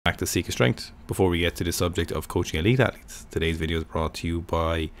Back to Seek of Strength. Before we get to the subject of coaching elite athletes, today's video is brought to you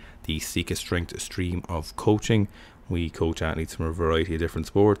by the Seek of Strength stream of coaching. We coach athletes from a variety of different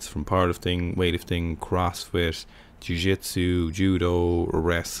sports, from powerlifting, weightlifting, CrossFit, jiu-jitsu, judo,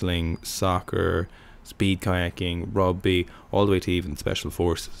 wrestling, soccer, speed kayaking, rugby, all the way to even special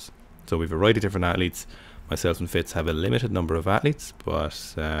forces. So we have a variety of different athletes. Myself and Fitz have a limited number of athletes,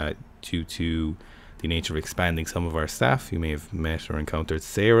 but due to the nature of expanding some of our staff, you may have met or encountered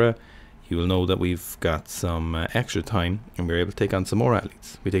Sarah. You will know that we've got some extra time and we're able to take on some more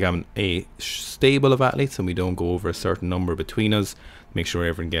athletes. We take on a stable of athletes and we don't go over a certain number between us. Make sure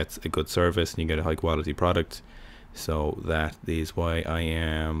everyone gets a good service and you get a high quality product. So that is why I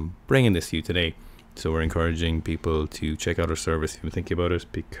am bringing this to you today. So we're encouraging people to check out our service if you're thinking about it,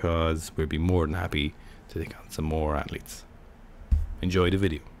 because we'd be more than happy to take on some more athletes. Enjoy the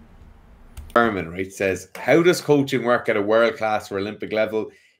video. Berman, right, says, how does coaching work at a world-class or Olympic level?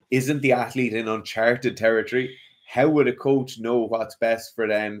 Isn't the athlete in uncharted territory? How would a coach know what's best for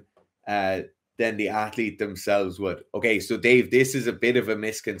them than the athlete themselves would? Okay, so Dave, this is a bit of a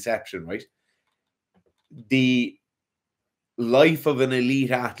misconception, right? The life of an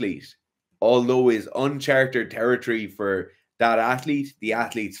elite athlete, although is uncharted territory for that athlete, the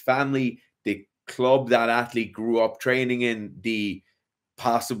athlete's family, the club that athlete grew up training in,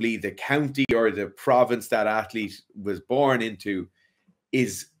 possibly the county or the province that athlete was born into,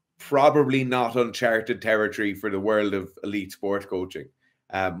 is probably not uncharted territory for the world of elite sport coaching.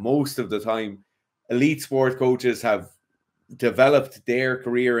 Most of the time, elite sport coaches have developed their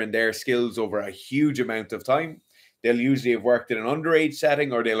career and their skills over a huge amount of time. They'll usually have worked in an underage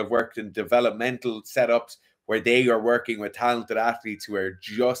setting, or they'll have worked in developmental setups where they are working with talented athletes who are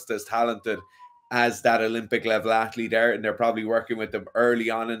just as talented as that Olympic level athlete are, and they're probably working with them early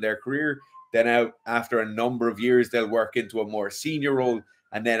on in their career. Then after a number of years, they'll work into a more senior role,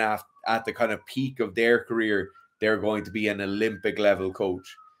 and then at the kind of peak of their career, they're going to be an Olympic level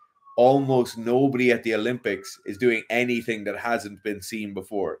coach. Almost nobody at the Olympics is doing anything that hasn't been seen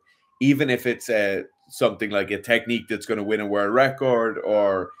before, even if it's something like a technique that's going to win a world record,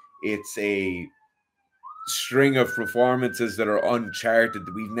 or it's a string of performances that are uncharted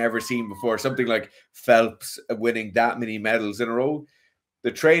that we've never seen before, something like Phelps winning that many medals in a row.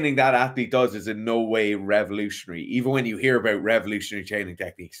 The training that athlete does is in no way revolutionary. Even when you hear about revolutionary training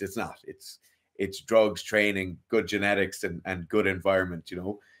techniques, it's not. It's drugs, training, good genetics, and good environment. You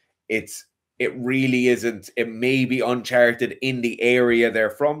know, it really isn't. It may be uncharted in the area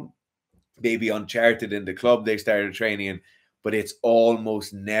they're from, maybe uncharted in the club they started training in, but it's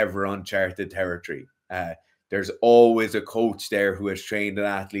almost never uncharted territory. There's always a coach there who has trained an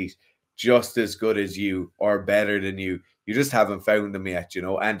athlete just as good as you or better than you. You just haven't found them yet, you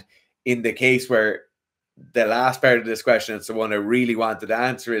know. And in the case where the last part of this question, it's the one I really wanted to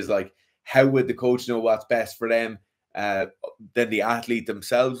answer, is like, how would the coach know what's best for them than the athlete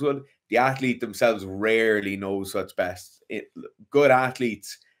themselves would? The athlete themselves rarely knows what's best. Good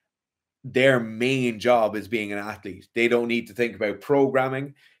athletes, their main job is being an athlete. They don't need to think about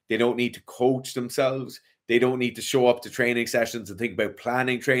programming. They don't need to coach themselves. They don't need to show up to training sessions and think about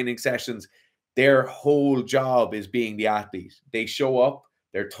planning training sessions. Their whole job is being the athlete. They show up,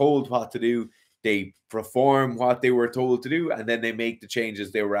 they're told what to do, they perform what they were told to do, and then they make the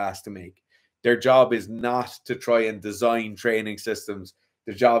changes they were asked to make. Their job is not to try and design training systems.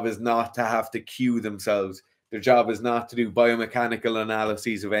 Their job is not to have to cue themselves. Their job is not to do biomechanical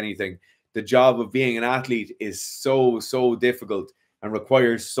analyses of anything. The job of being an athlete is so difficult and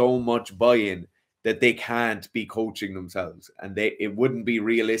requires so much buy-in that they can't be coaching themselves. And it wouldn't be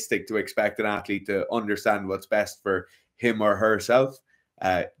realistic to expect an athlete to understand what's best for him or herself.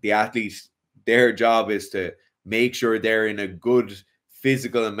 The athlete, their job is to make sure they're in a good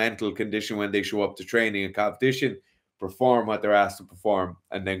physical and mental condition when they show up to training and competition, perform what they're asked to perform,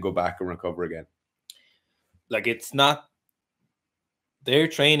 and then go back and recover again. Like, it's not, their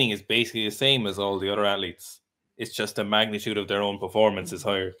training is basically the same as all the other athletes. It's just the magnitude of their own performance is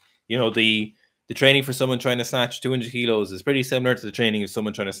higher. You know, the training for someone trying to snatch 200 kilos is pretty similar to the training of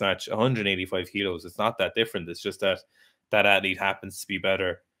someone trying to snatch 185 kilos. It's not that different. It's just that that athlete happens to be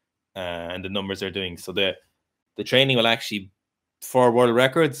better and the numbers they're doing. So the training will actually, for world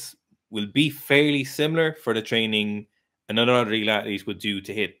records, will be fairly similar for the training another elite athlete would do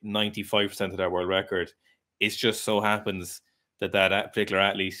to hit 95% of that world record. It just so happens that that particular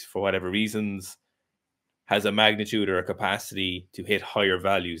athlete, for whatever reasons, has a magnitude or a capacity to hit higher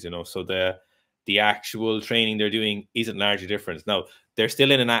values, you know. So the actual training they're doing isn't largely different. Now, they're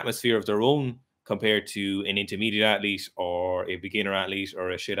still in an atmosphere of their own compared to an intermediate athlete or a beginner athlete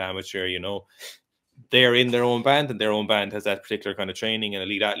or a shit amateur, you know. they're in their own band, and their own band has that particular kind of training, and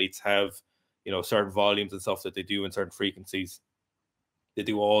elite athletes have, you know, certain volumes and stuff that they do in certain frequencies. They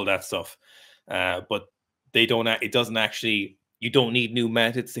do all that stuff, but they don't. It doesn't actually. You don't need new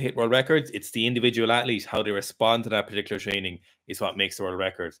methods to hit world records. It's the individual athlete, how they respond to that particular training is what makes the world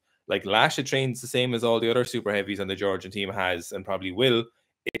records. Like Lasha trains the same as all the other super heavies on the Georgian team has and probably will.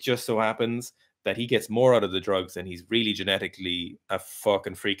 It just so happens that he gets more out of the drugs, and he's really genetically a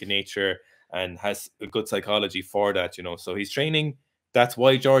fucking freak of nature and has a good psychology for that, you know. So he's training. That's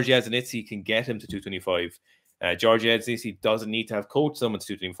why George Yazanitsi can get him to 225. George Yazanitsi doesn't need to have coached someone to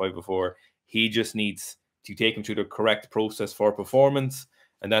 225 before. He just needs to take them through the correct process for performance.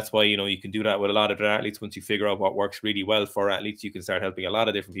 And that's why, you know, you can do that with a lot of their athletes. Once you figure out what works really well for athletes, you can start helping a lot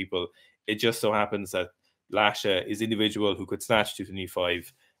of different people. It just so happens that Lasha is individual who could snatch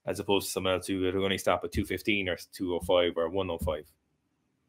 225 as opposed to someone else who would only stop at 215 or 205 or 105.